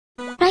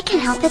I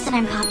can't help it that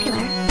I'm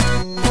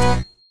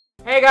popular.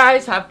 Hey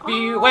guys,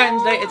 happy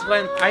Wednesday. It's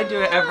when I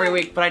do it every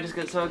week, but I just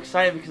get so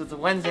excited because it's a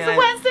Wednesday. It's a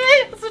Wednesday.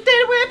 It's the day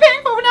to wear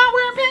pink, but we're not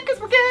wearing pink because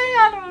we're gay.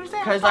 I don't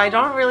understand. Because I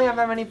don't really have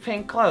that many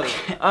pink clothes.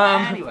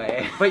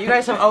 Anyway. But you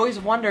guys have always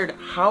wondered,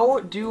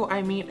 how do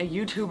I meet a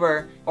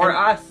YouTuber? Or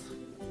us.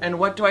 And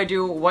what do I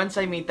do once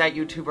I meet that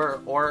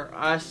YouTuber or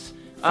us?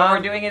 So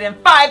we're doing it in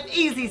 5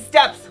 easy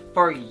steps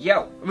for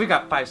you. We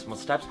got 5 small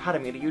steps, how to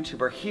meet a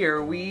YouTuber.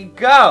 Here we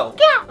go.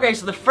 Yeah. Okay,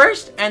 so the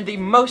first and the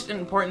most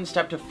important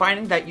step to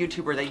finding that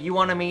YouTuber that you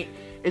want to meet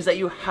is that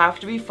you have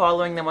to be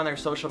following them on their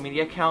social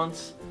media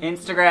accounts.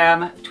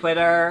 Instagram,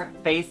 Twitter,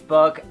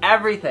 Facebook,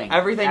 everything.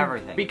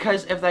 Everything.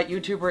 Because if that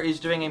YouTuber is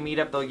doing a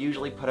meetup, they'll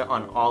usually put it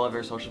on all of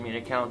their social media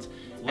accounts.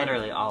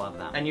 Literally all of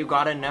them. And you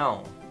gotta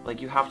know. Like,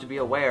 you have to be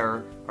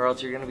aware, or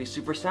else you're gonna be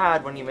super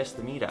sad when you miss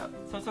the meetup.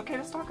 So it's okay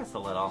to stalk us a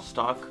little.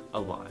 Stalk a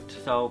lot.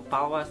 So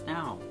follow us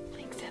now.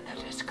 Links in the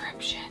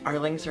description. Our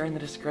links are in the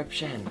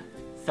description.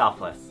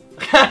 Selfless.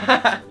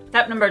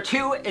 Step number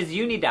 2 is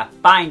you need to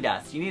find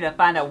us. You need to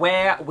find out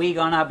where we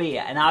gonna be.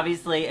 And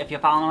obviously, if you're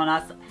following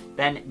us,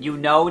 then you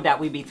know that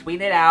we be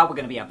tweeting it out. We're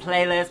gonna be at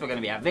Playlist, we're gonna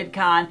be at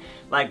VidCon.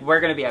 Like, we're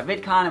gonna be at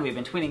VidCon and we've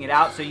been tweeting it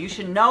out, so you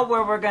should know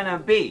where we're gonna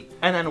be.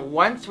 And then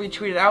once we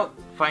tweet it out,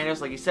 find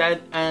us like you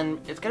said, and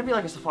it's gonna be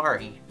like a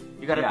safari.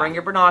 You gotta bring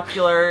your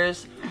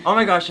binoculars. Oh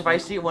my gosh, if I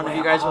see one of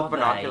you guys with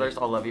binoculars,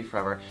 I'll love you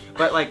forever.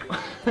 But like,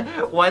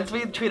 once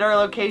we tweet our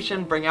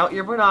location, bring out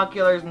your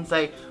binoculars and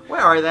say,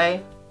 where are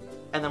they?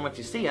 And then once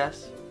you see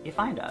us, you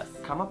find us.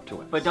 Come up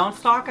to us. But don't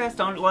stalk us.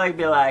 Don't like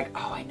be like,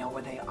 oh, I know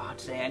where they are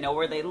today. I know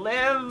where they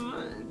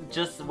live.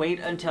 Just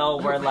wait until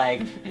we're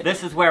like,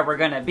 this is where we're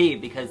gonna be,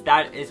 because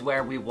that is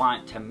where we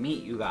want to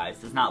meet you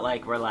guys. It's not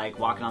like we're like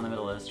walking on the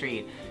middle of the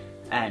street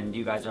and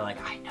you guys are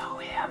like, I know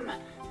him.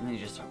 And then you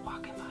just start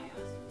walking by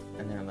us.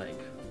 And they're like...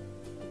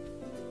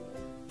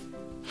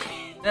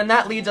 And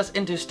that leads us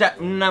into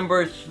step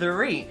number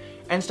 3.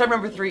 And step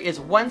number 3 is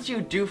once you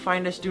do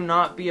find us, do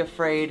not be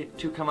afraid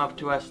to come up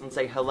to us and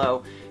say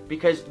hello.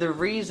 Because the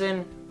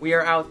reason we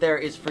are out there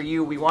is for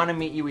you. We want to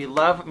meet you. We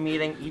love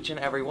meeting each and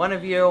every one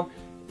of you.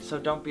 So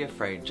don't be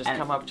afraid. Just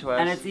come up to us.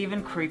 And it's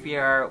even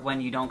creepier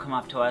when you don't come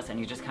up to us and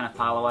you just kind of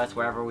follow us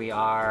wherever we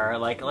are.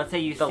 Like, let's say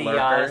you see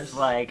us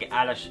like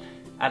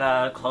at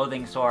a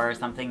clothing store or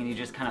something and you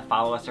just kind of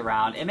follow us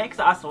around. It makes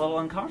us a little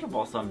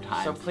uncomfortable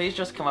sometimes. So please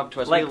just come up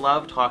to us. Like, we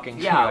love talking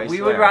to you, Yeah, we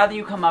would rather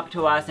you come up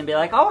to us and be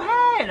like, oh,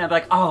 hey! And I'd be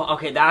like, oh,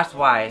 okay, that's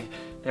why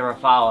they were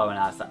following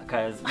us.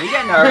 Because we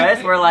get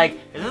nervous. We're like,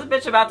 is this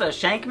bitch about to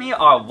shank me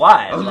or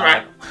what?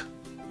 Like,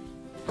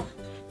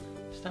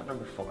 step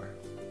number 4.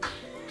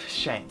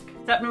 Shank.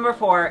 Step number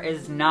 4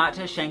 is not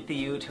to shank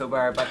the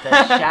YouTuber, but to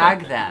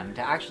shag them.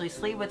 To actually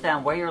sleep with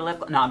them, wear your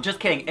lip... No, I'm just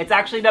kidding. It's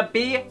actually to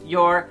be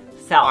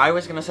yourself. I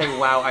was gonna say,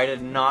 wow, I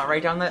did not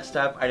write down that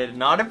step. I did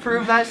not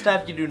approve that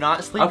step. You do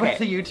not sleep with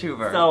the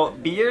YouTuber. So,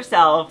 be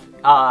yourself.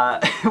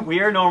 We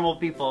are normal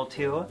people,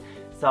 too.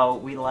 So,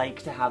 we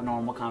like to have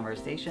normal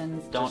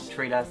conversations. Don't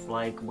treat us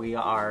like we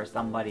are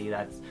somebody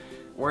that's...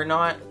 We're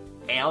not...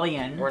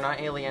 alien. We're not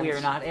aliens. We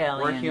are not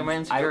aliens. We're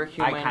humans. You're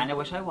human. I kind of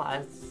wish I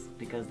was,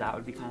 because that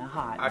would be kind of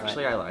hot.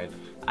 Actually, I lied.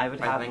 I would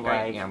have, I think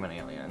I am an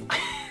alien.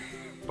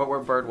 But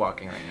we're bird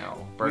walking right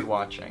now. Bird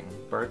watching.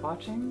 Bird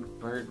watching?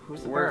 Bird.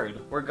 Who's the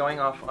bird? We're going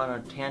off on a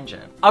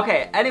tangent.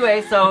 Okay,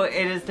 anyway, so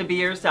it is to be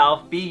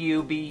yourself, be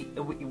you,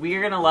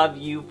 we're gonna love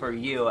you for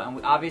you.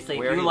 And obviously,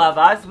 if you love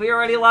us, we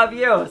already love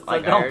you. So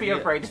like, don't be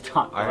afraid to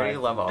talk to us. I already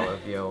love all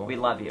of you. We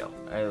love you.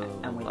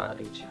 And we love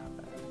each other.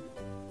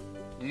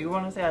 Do you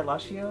want to say I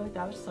love you?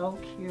 That was so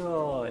cute.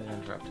 It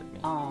interrupted me.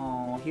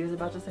 Oh, he was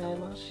about to say I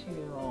love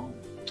you.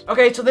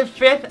 Okay, so the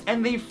 5th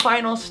and the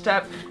final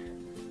step,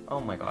 oh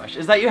my gosh,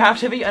 is that you have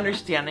to be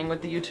understanding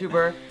with the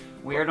YouTuber.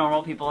 We're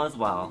normal people as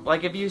well.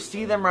 Like, if you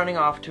see them running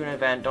off to an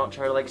event, don't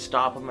try to like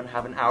stop them and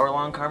have an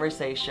hour-long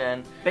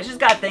conversation. Bitches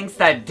got things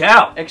to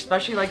do!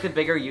 Especially like the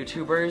bigger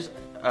YouTubers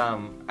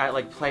at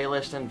like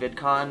Playlist and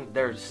VidCon,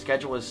 their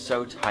schedule is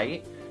so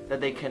tight that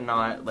they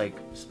cannot like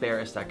spare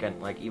a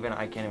second. Like, even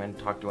I can't even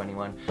talk to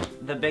anyone.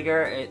 The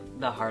bigger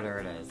the harder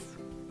it is.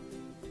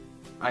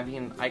 I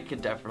mean, I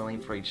could definitely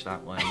preach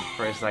that one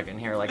for a second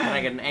here. Like, can I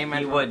get an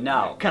amen? You would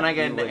know. Can I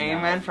get an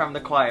amen from the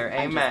choir?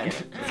 Amen.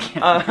 Just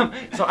kidding.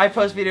 So I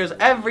post videos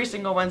every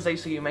single Wednesday,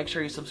 so you make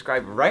sure you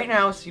subscribe right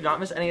now so you don't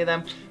miss any of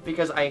them,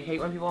 because I hate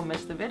when people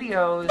miss the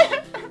videos,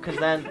 because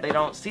then they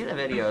don't see the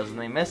videos and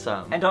they miss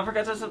them. And don't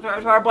forget to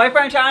subscribe to our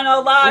boyfriend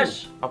channel,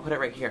 Lush! Ooh, I'll put it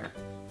right here.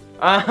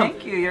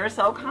 Thank you, you're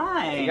so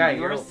kind. Yeah,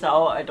 you're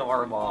so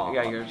adorable.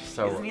 Yeah, you're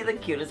so... Isn't he the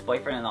cutest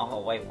boyfriend in the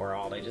whole white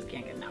world? I just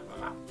can't get enough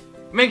of him.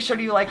 Make sure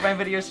you like my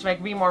videos to make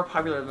me more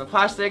popular than the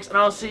plastics, and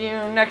I'll see you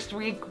next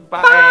week.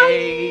 Bye!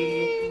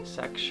 Bye.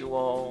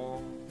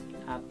 Sexual.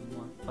 Have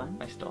more fun.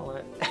 I stole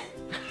it.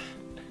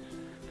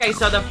 Okay,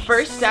 so the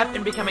first step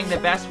in becoming the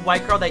best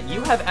white girl that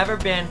you have ever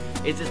been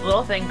is this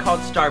little thing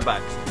called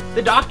Starbucks.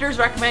 The doctors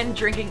recommend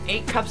drinking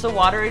 8 cups of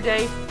water a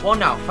day. Well,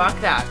 no, fuck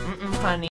that. Honey.